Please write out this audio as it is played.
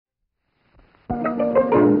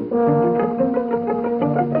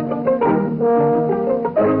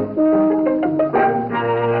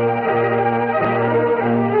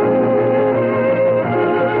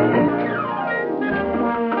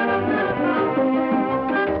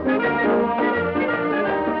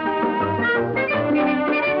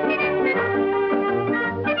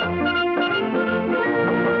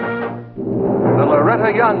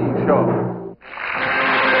Young Show.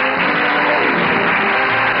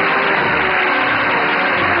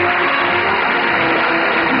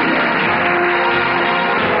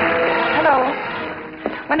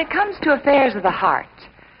 When it comes to affairs of the heart,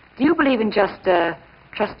 do you believe in just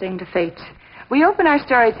trusting to fate? We open our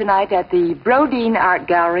story tonight at the Brodeen Art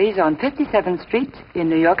Galleries on 57th Street in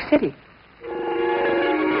New York City.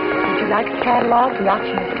 Would you like a catalog? The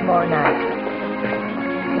auction is tomorrow night.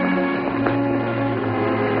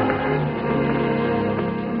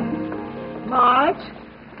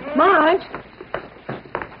 Marge?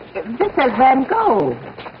 This says Van Gogh.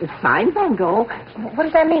 It's signed Van Gogh. What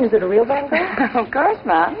does that mean? Is it a real Van Gogh? Of course,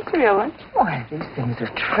 Mom. It's a real one. Why, these things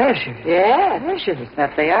are treasures. Yeah, treasures.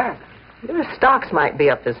 That they are. Your stocks might be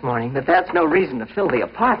up this morning, but that's no reason to fill the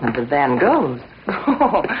apartment with Van Goghs.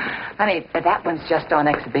 Oh, honey, that one's just on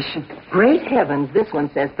exhibition. Great heavens, this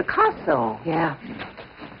one says Picasso. Yeah.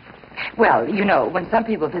 Well, you know, when some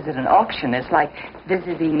people visit an auction, it's like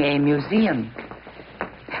visiting a museum.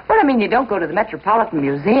 Well, I mean, you don't go to the Metropolitan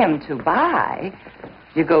Museum to buy.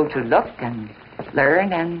 You go to look and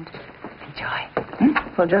learn and enjoy.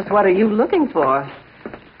 Well, just what are you looking for?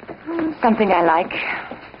 Something I like.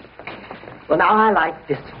 Well, now I like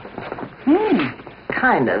this one.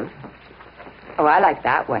 Kind of. Oh, I like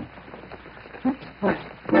that one. What?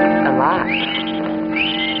 A lot.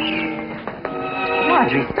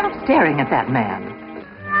 Marjorie, stop staring at that man.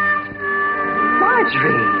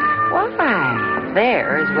 Marjorie. Why?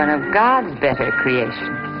 There is one of God's better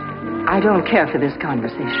creations. I don't care for this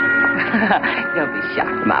conversation. Don't be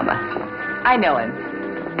shocked, Mama. I know him.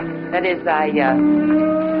 That is, I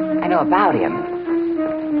know about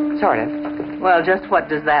him. Sort of. Well, just what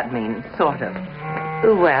does that mean, sort of?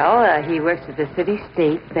 Well, he works at the City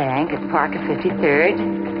State Bank at Park of 53rd.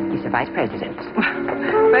 He's the vice president.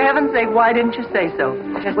 For heaven's sake, why didn't you say so?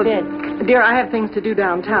 Just did. Dear, I have things to do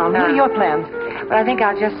downtown. What are your plans? Well, I think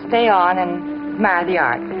I'll just stay on and admire the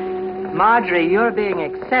art. Marjorie, you're being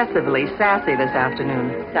excessively sassy this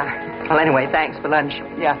afternoon. Sorry. Well, anyway, thanks for lunch.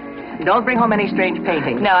 Yeah. Don't bring home any strange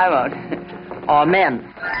paintings. No, I won't. Or men.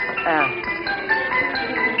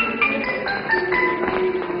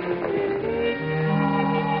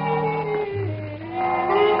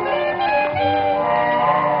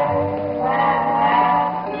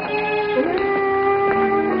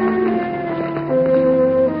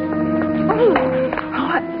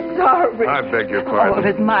 I beg your pardon. Oh,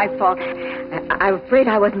 it was my fault. I'm afraid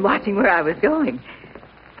I wasn't watching where I was going.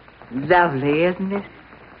 Lovely, isn't it?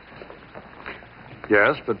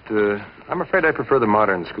 Yes, but I'm afraid I prefer the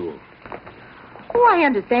modern school. Oh, I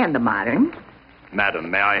understand the modern. Madam,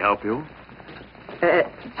 may I help you?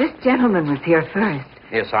 This gentleman was here first.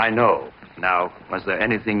 Yes, I know. Now, was there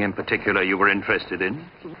anything in particular you were interested in?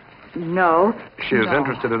 No. She is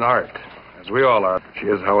interested in art, as we all are. She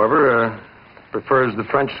is, however, prefers the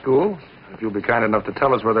French school. If you'll be kind enough to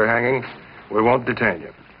tell us where they're hanging, we won't detain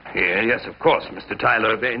you. Here, yes, of course, Mr.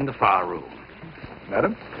 Tyler, in the far room.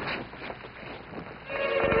 Madam?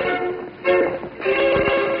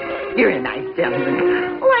 You're a nice gentleman.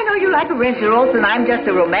 Oh, I know you like a Richard Olson. I'm just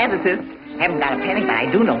a romanticist. Haven't got a penny, but I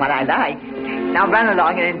do know what I like. Now run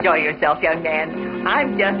along and enjoy yourself, young man.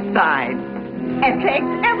 I'm just fine. And thanks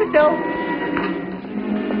ever so.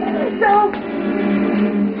 Ever so.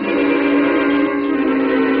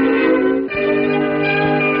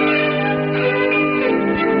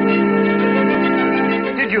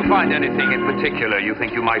 Did you find anything in particular you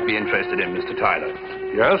think you might be interested in, Mr. Tyler?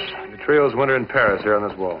 Yes, the trio's Winter in Paris here on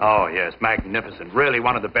this wall. Oh, yes, magnificent. Really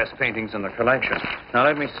one of the best paintings in the collection. Now,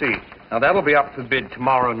 let me see. Now, that'll be up for bid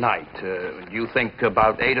tomorrow night. Do you think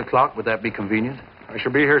about 8 o'clock? Would that be convenient? I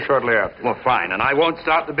shall be here shortly after. Well, fine, and I won't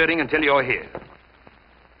start the bidding until you're here.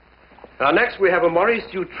 Now, next we have a Maurice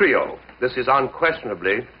Trio. This is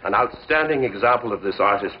unquestionably an outstanding example of this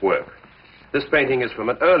artist's work. This painting is from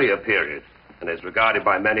an earlier period and is regarded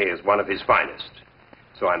by many as one of his finest.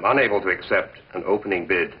 So I'm unable to accept an opening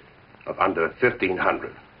bid of under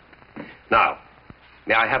 1,500. Now,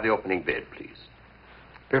 may I have the opening bid, please?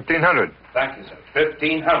 1,500. Thank you, sir.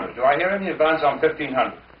 1,500. Do I hear any advance on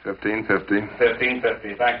 1,500? 1,550.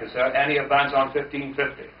 1,550. Thank you, sir. Any advance on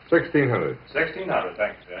 1,550? 1,600. 1,600.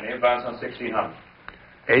 Thank you, sir. Any advance on 1,600?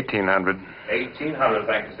 1,800. 1,800.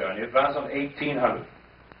 Thank you, sir. Any advance on 1,800?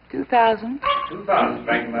 2,000. 2,000.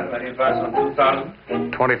 Thank you, madam. Any advance on 2,000?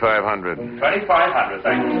 2,500. 2,500.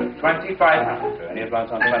 Thank you, sir. 2,500, sir. Any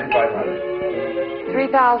advance on 2,500?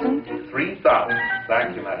 3,000. 3,000.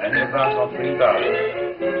 Thank you, madam. Any advance on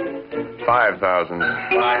 3,000? 5,000.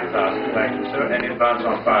 5,000. Thank you, sir. Any advance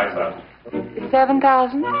on 5,000?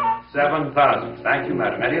 7,000. 7,000. Thank you,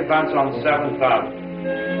 madam. Any advance on 7,000?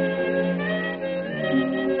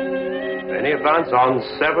 Any advance on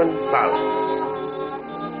 7,000?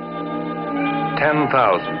 10,000.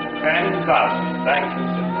 10,000. Thank you,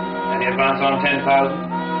 sir. Any advance on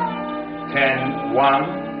 10,000? 10 once,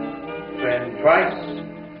 10 twice.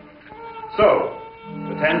 So,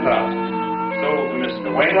 for 10,000. So, Mr.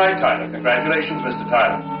 Wainwright Tyler. Congratulations, Mr.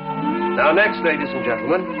 Tyler. Now, next, ladies and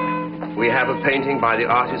gentlemen, we have a painting by the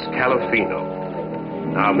artist Calafino.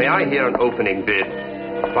 Now, may I hear an opening bid?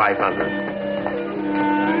 500.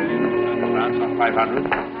 Advance on 500.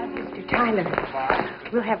 Mr. Tyler,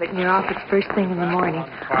 we'll have it in your office first thing in the morning.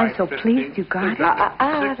 I'm so pleased you got it.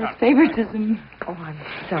 That's favoritism. Oh, I'm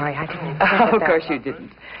sorry. I didn't intend Oh, it of that course way. you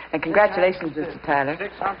didn't. And congratulations, Mr. Tyler.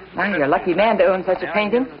 Now, you're a lucky man to own such a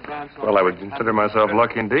painting. Well, I would consider myself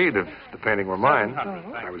lucky indeed if the painting were mine.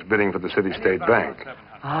 I was bidding for the City State Bank.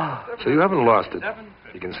 Oh, So you haven't lost it.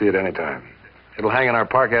 You can see it any time. It'll hang in our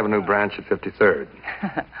Park Avenue branch at 53rd.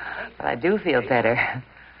 well, I do feel better.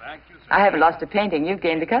 I haven't lost a painting. You've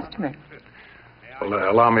gained a customer.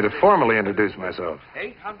 Well, allow me to formally introduce myself.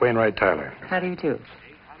 Wainwright Tyler. How do you do?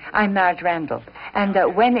 I'm Marge Randall. And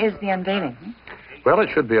when is the unveiling? Well, it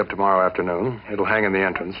should be up tomorrow afternoon. It'll hang in the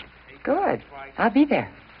entrance. Good. I'll be there.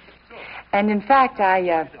 And in fact,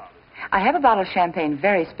 I have a bottle of champagne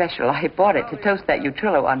very special. I bought it to toast that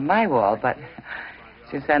Utrillo on my wall, but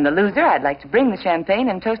since I'm the loser, I'd like to bring the champagne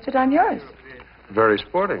and toast it on yours. Very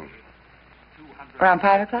sporting. Around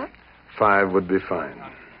 5 o'clock? 5 would be fine.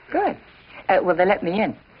 Good. Will they let me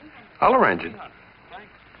in? I'll arrange it.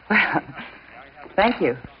 Well, thank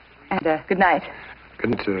you. And good night.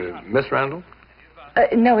 Couldn't Miss Randall?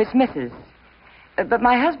 No, it's Mrs. But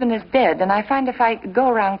my husband is dead, and I find if I go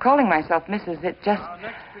around calling myself Mrs., it just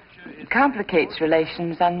complicates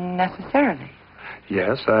relations unnecessarily.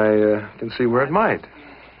 Yes, I can see where it might.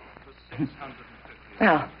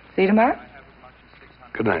 Well, see you tomorrow.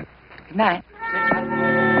 Good night. Good night.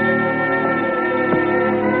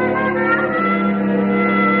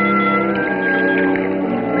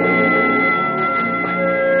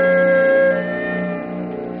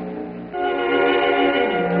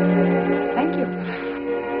 Thank you.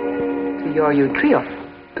 To your trio.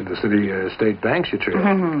 To the City State Bank, you trio.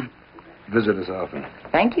 Mm-hmm. Visit us often.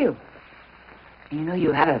 Thank you. You know,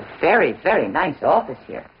 you have a very, very nice office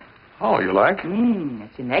here. Oh, you like?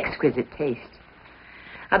 It's an exquisite taste.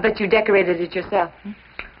 I bet you decorated it yourself.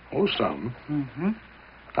 Oh, some. Mm-hmm.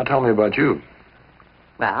 Now tell me about you.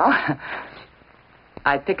 Well,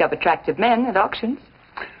 I pick up attractive men at auctions.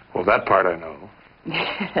 Well, that part I know.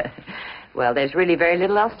 Well, there's really very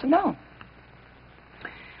little else to know.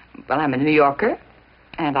 Well, I'm a New Yorker,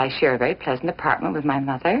 and I share a very pleasant apartment with my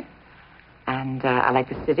mother. And I like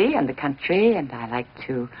the city and the country, and I like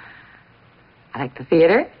the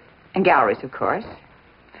theater and galleries, of course.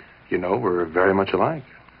 You know, we're very much alike.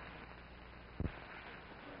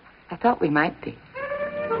 I thought we might be. You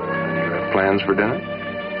have plans for dinner?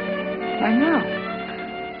 I know.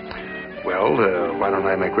 Well, why don't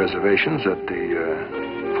I make reservations at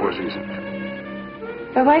the Four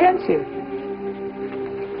Seasons? So why don't you?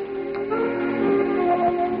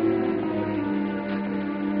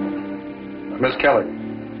 Miss Kelly,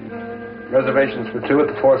 reservations for 2 at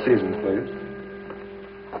the Four Seasons, please.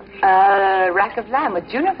 Rack of lamb with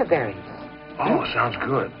juniper berries. Oh, sounds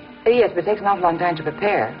good. Yes, but it takes an awful long time to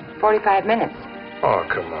prepare. 45 minutes. Oh,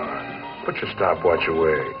 come on. Put your stopwatch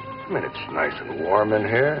away. I mean, it's nice and warm in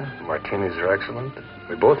here. The martinis are excellent.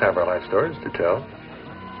 We both have our life stories to tell.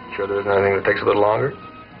 Sure there isn't anything that takes a little longer?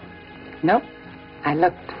 Nope. I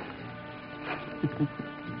looked.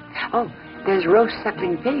 Oh, there's roast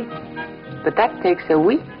suckling pig. But that takes a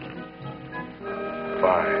week.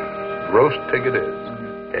 Fine. Roast pig it is.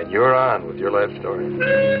 And you're on with your life story.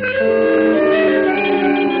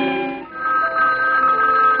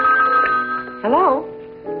 Hello?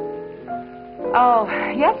 Oh,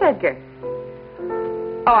 yes, Edgar.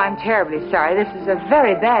 Oh, I'm terribly sorry. This is a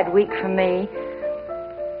very bad week for me.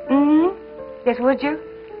 Mm-hmm. Yes, would you?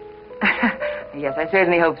 Yes, I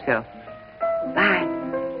certainly hope so. Bye.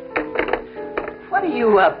 What are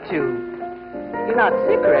you up to? You're not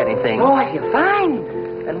sick or anything. Oh, I feel fine.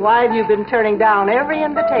 And why have you been turning down every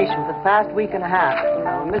invitation for the past week and a half?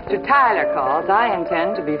 When Mr. Tyler calls, I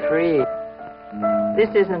intend to be free. This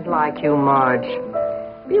isn't like you, Marge.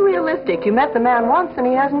 Be realistic. You met the man once and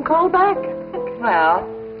he hasn't called back. Well,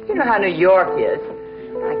 you know how New York is.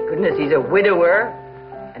 My goodness, he's a widower,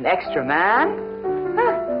 an extra man.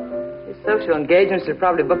 Huh. His social engagements are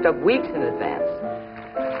probably booked up weeks in advance.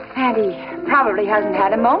 And he probably hasn't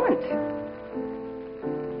had a moment.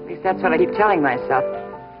 At least that's what I keep telling myself.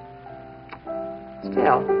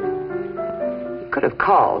 Still, he could have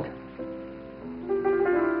called.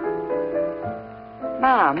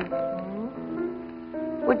 Mom,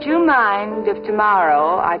 Would you mind if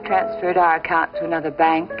tomorrow I transferred our account to another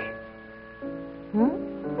bank?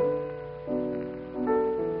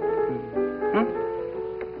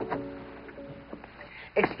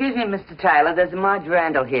 Excuse me, Mr. Tyler. There's Marge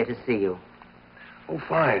Randall here to see you. Oh,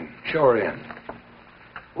 fine. Show her in.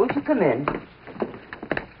 Won't you come in?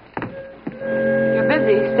 You're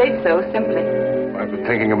busy. State so, simply. I've been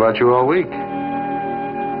thinking about you all week.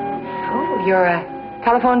 Oh, your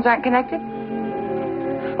telephones aren't connected?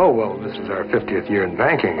 Oh, well, this is our 50th year in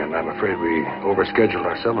banking, and I'm afraid we overscheduled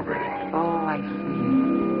our celebrating. Oh, I see.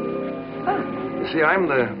 You see, I'm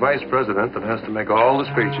the vice president that has to make all the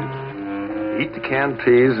speeches, eat the canned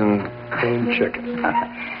peas and clean chicken.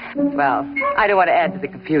 Well, I don't want to add to the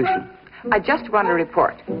confusion. I just want to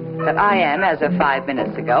report that I am, as of 5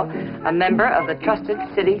 minutes ago, a member of the trusted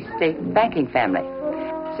city-state banking family.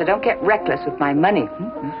 So don't get reckless with my money.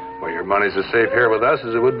 Well, your money's as safe here with us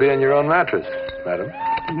as it would be in your own mattress, madam.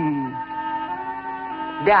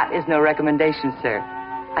 That is no recommendation, sir.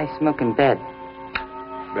 I smoke in bed.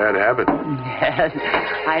 Bad habit. Yes,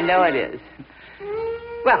 I know it is.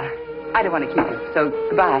 Well, I don't want to keep you, so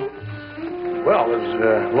goodbye. Well,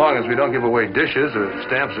 as long as we don't give away dishes or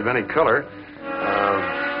stamps of any color,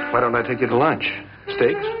 why don't I take you to lunch?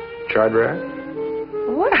 Steaks? Charred rare?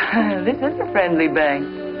 Well, this is a friendly bank.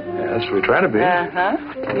 Yes, we try to be. Uh-huh.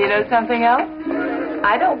 You know something else?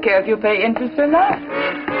 I don't care if you pay interest or not.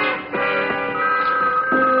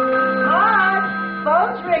 Marge,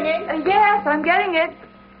 phone's ringing. Yes, I'm getting it.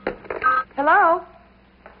 Hello?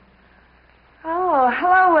 Oh,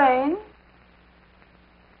 hello, Wayne.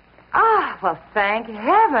 Ah, well, thank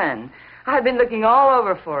heaven. I've been looking all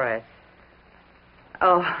over for it.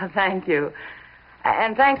 Oh, thank you.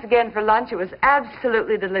 And thanks again for lunch. It was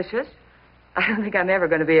absolutely delicious. I don't think I'm ever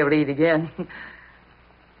going to be able to eat again.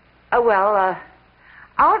 Oh, well,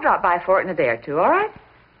 I'll drop by for it in a day or two, all right?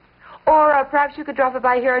 Or perhaps you could drop it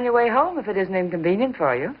by here on your way home if it isn't inconvenient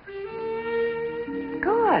for you.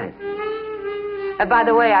 Good. By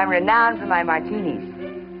the way, I'm renowned for my martinis.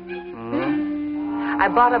 I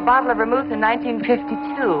bought a bottle of vermouth in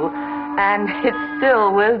 1952, and it's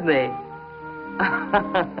still with me.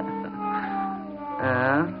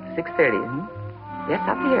 6:30, Yes,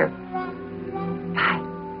 up here. Bye.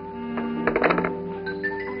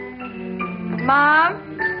 Mom?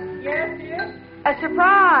 Yes, dear? A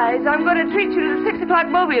surprise. I'm going to treat you to the 6 o'clock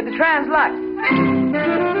movie at the Translux.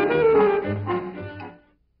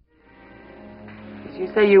 Did you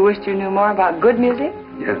say you wished you knew more about good music?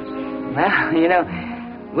 Yes. Well, you know,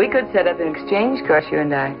 we could set up an exchange course, you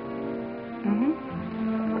and I.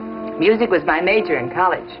 Music was my major in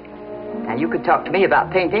college. Now, you could talk to me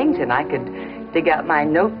about paintings, and I could dig out my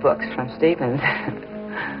notebooks from Stevens.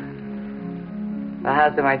 Well,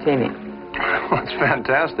 how's the martini? Well, it's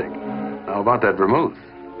fantastic. How about that vermouth?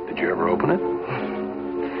 Did you ever open it?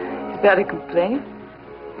 Is that a complaint?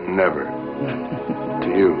 Never. To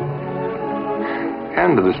you.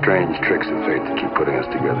 And to the strange tricks of fate that keep putting us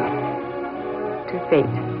together. To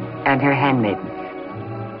Fate and her handmaidens.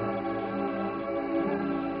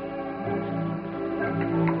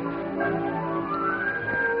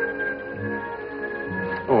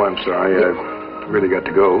 Oh, I'm sorry. I've really got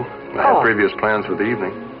to go. I have previous plans for the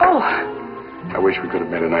evening. Oh. I wish we could have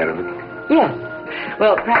made a night of it. Yes.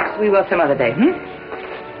 Well, perhaps we will some other day,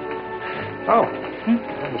 Oh. I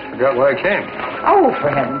almost forgot why I came. Oh, for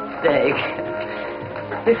heaven's sake.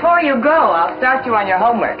 Before you go, I'll start you on your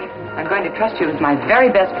homework. I'm going to trust you with my very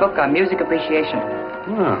best book on music appreciation.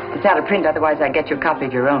 Oh. It's out of print, otherwise I get you a copy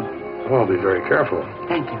of your own. Well, be very careful.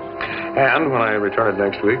 Thank you. And when I return it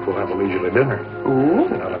next week, we'll have a leisurely dinner. Ooh.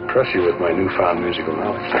 And I'll impress you with my newfound musical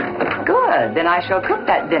knowledge. Good. Then I shall cook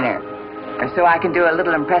that dinner. Or so I can do a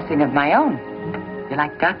little impressing of my own. You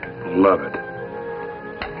like duck? Love it.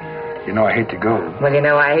 You know, I hate to go. Well, you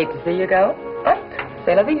know I hate to see you go. But,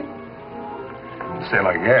 c'est la vie. C'est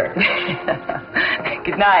la guerre.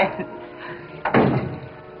 Good night.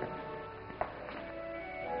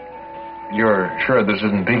 You're sure this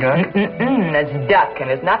isn't pig eye? It's duck, and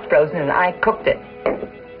it's not frozen, and I cooked it.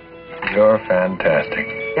 You're fantastic.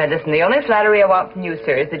 Now, listen, the only flattery I want from you,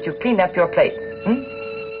 sir, is that you clean up your plate.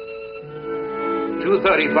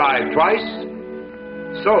 $2.35 twice.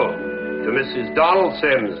 Sold to Mrs. Donald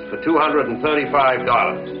Sims for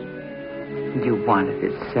 $235. You wanted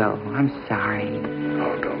it so. I'm sorry.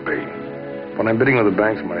 Oh, don't be. When I'm bidding with the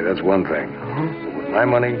bank's money, that's one thing. But with my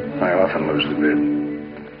money, I often lose the bid.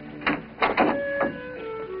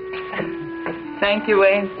 Thank you,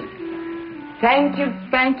 Wayne. Thank you,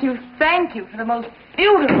 thank you, thank you for the most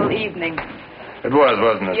beautiful evening. It was,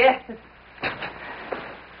 wasn't it? Yes.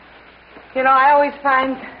 You know, I always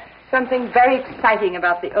find something very exciting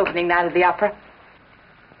about the opening night of the opera.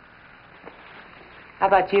 How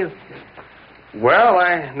about you? Well,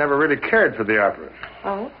 I never really cared for the opera.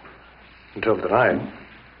 Oh? Until tonight.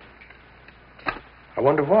 I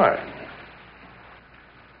wonder why.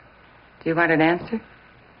 Do you want an answer?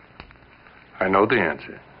 I know the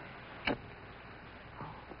answer.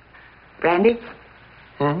 Brandy?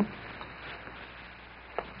 Hmm?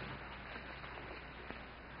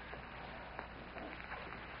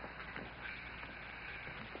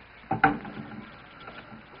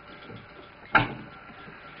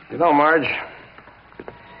 You know, Marge,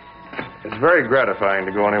 it's very gratifying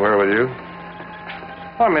to go anywhere with you.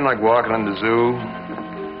 I mean, like walking in the zoo,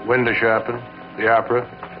 window shopping, the opera.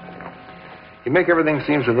 You make everything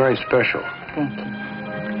seem so very special. Thank you.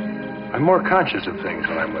 I'm more conscious of things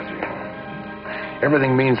when I'm with you.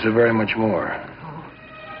 Everything means so very much more.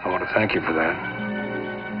 I want to thank you for that.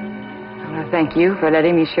 I want to thank you for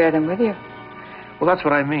letting me share them with you. Well, that's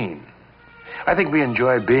what I mean. I think we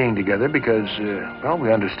enjoy being together because, well,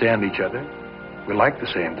 we understand each other. We like the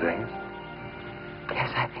same things.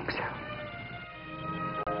 Yes, I think so.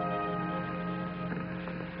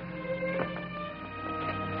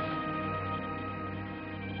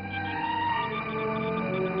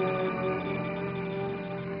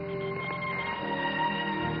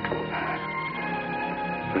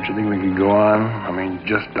 Don't you think we could go on? I mean,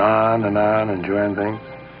 just on and on, enjoying things?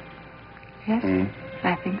 Yes,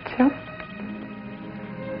 I think so.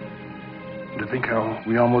 To think how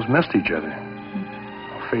we almost missed each other.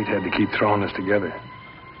 How fate had to keep throwing us together.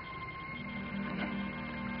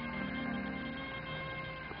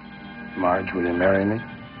 Marge, will you marry me?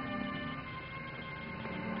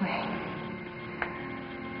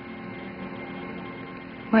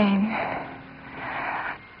 Wayne,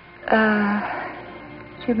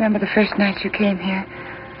 do you remember the first night you came here?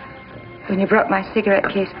 When you brought my cigarette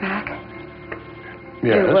case back?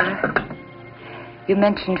 Yes. You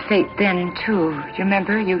mentioned fate then, too. Do you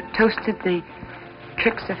remember? You toasted the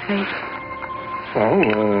tricks of fate.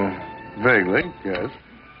 Oh, vaguely, yes.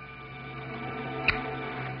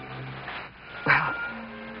 Well,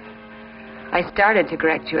 I started to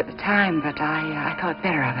correct you at the time, but I thought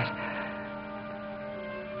better of it.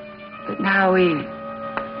 But now we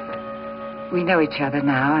know each other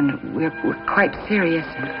now, and we're quite serious.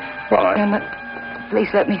 And, Well,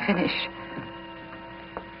 please let me finish.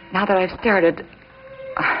 Now that I've started,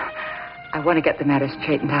 I want to get the matter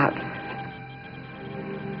straightened out.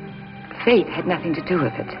 Fate had nothing to do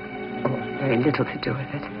with it, or very little to do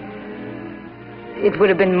with it. It would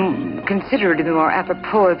have been considerably more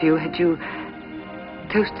apropos of you had you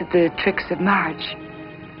toasted the tricks of Marge.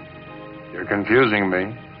 you're confusing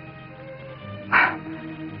me.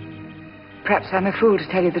 Perhaps I'm a fool to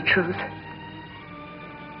tell you the truth.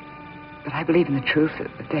 But I believe in the truth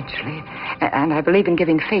eventually, and I believe in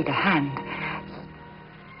giving fate a hand.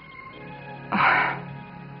 I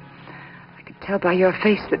could tell by your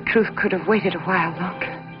face that truth could have waited a while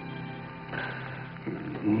longer.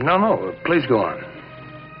 No, please go on.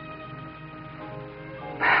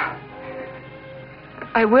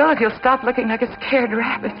 I will if you'll stop looking like a scared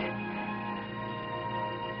rabbit.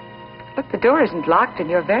 Look, the door isn't locked, and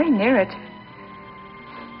you're very near it.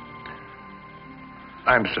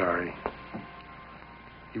 I'm sorry.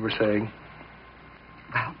 You were saying?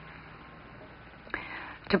 Well,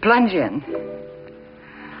 to plunge in,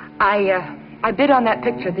 I bid on that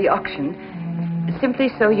picture at the auction simply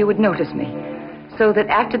so you would notice me, so that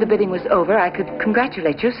after the bidding was over, I could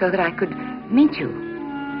congratulate you so that I could meet you.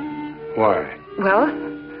 Why? Well,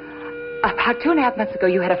 about 2.5 months ago,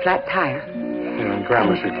 you had a flat tire. Yeah, in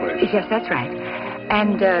Gramercy Place. Yes, that's right.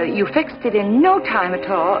 And you fixed it in no time at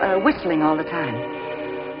all, whistling all the time.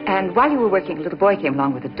 And while you were working, a little boy came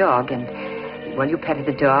along with a dog, and, well, you petted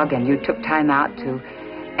the dog, and you took time out to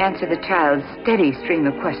answer the child's steady stream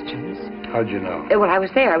of questions. How'd you know? Well, I was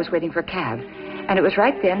there. I was waiting for a cab. And it was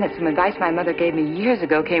right then that some advice my mother gave me years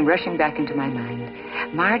ago came rushing back into my mind.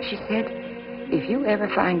 Marge, she said, if you ever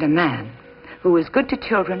find a man who is good to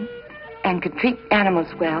children and can treat animals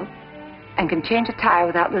well and can change a tire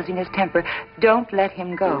without losing his temper, don't let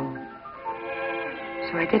him go.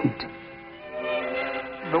 So I didn't.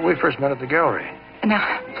 But we first met at the gallery.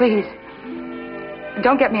 Now, please,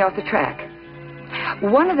 don't get me off the track.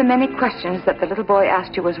 One of the many questions that the little boy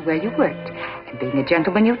asked you was where you worked. And being a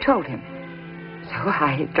gentleman, you told him. So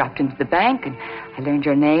I dropped into the bank, and I learned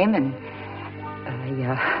your name, and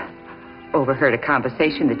I overheard a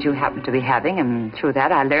conversation that you happened to be having, and through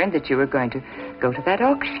that I learned that you were going to go to that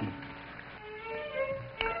auction.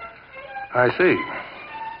 I see.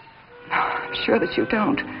 No, I'm sure that you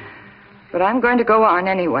don't. But I'm going to go on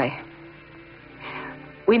anyway.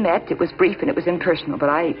 We met. It was brief and it was impersonal, but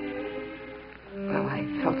I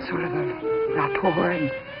felt sort of a rapport.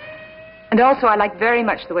 And also, I liked very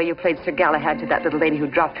much the way you played Sir Galahad to that little lady who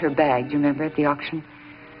dropped her bag. Do you remember at the auction?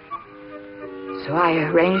 So I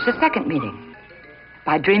arranged a second meeting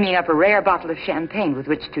by dreaming up a rare bottle of champagne with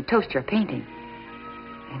which to toast your painting.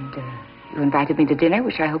 And you invited me to dinner,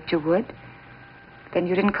 which I hoped you would. Then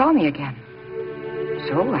you didn't call me again.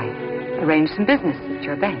 So I arranged some business at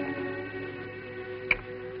your bank.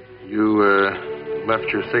 You left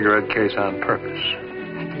your cigarette case on purpose.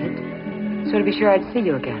 I did. So to be sure I'd see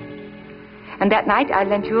you again. And that night I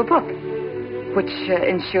lent you a book, which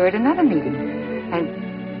ensured another meeting. And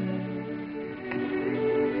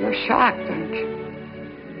you're shocked, aren't you?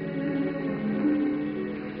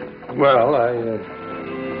 Well, I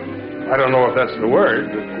don't know if that's the word,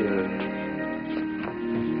 but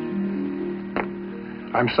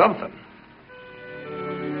I'm something.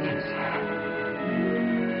 Yes.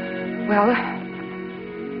 Well,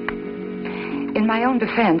 in my own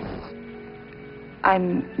defense,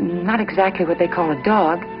 I'm not exactly what they call a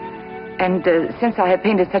dog. And since I have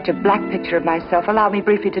painted such a black picture of myself, allow me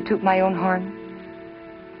briefly to toot my own horn.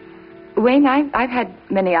 Wayne, I've had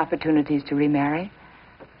many opportunities to remarry,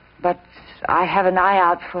 but I have an eye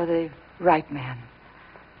out for the right man.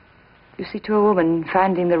 You see, to a woman,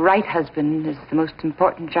 finding the right husband is the most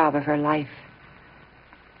important job of her life.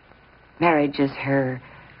 Marriage is her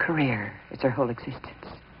career. It's her whole existence.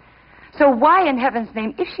 So why, in heaven's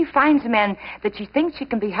name, if she finds a man that she thinks she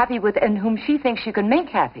can be happy with and whom she thinks she can make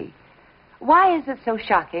happy, why is it so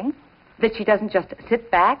shocking that she doesn't just sit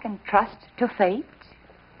back and trust to fate?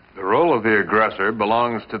 The role of the aggressor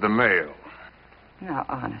belongs to the male. Now,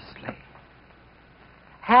 honestly,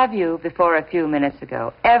 have you, before a few minutes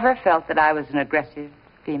ago, ever felt that I was an aggressive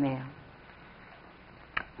female?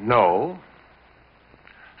 No.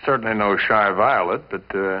 Certainly no shy violet, but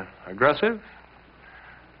aggressive?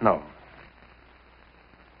 No.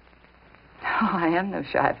 Oh, I am no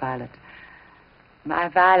shy violet. My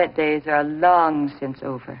violet days are long since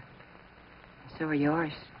over. So are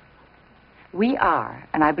yours. We are,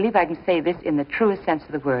 and I believe I can say this in the truest sense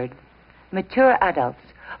of the word, mature adults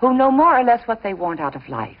who know more or less what they want out of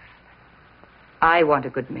life. I want a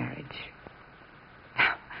good marriage.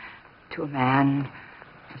 To a man,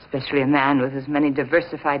 especially a man with as many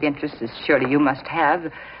diversified interests as surely you must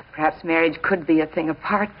have, perhaps marriage could be a thing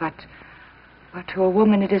apart, but to a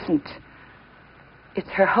woman it isn't. It's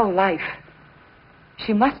her whole life.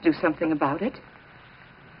 She must do something about it.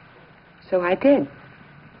 So I did.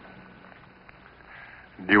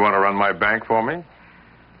 Do you want to run my bank for me?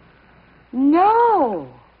 No.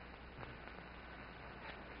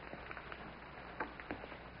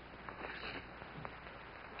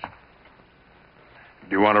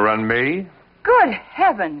 Do you want to run me? Good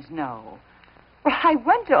heavens, no. Well, I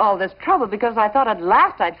went to all this trouble because I thought at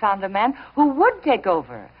last I'd found a man who would take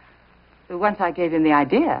over. Once I gave him the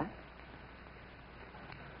idea.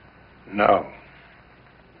 No.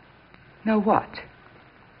 No what?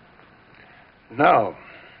 No.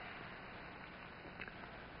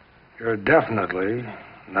 You're definitely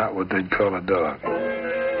not what they'd call a dog.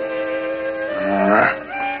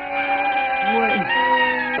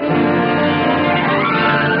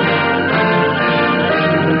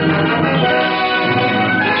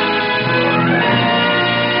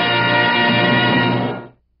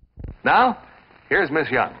 Now, here's Miss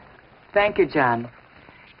Young. Thank you, John.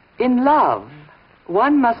 In love,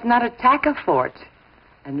 one must not attack a fort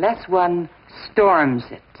unless one storms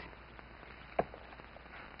it.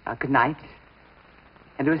 Good night.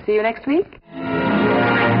 And we'll see you next week.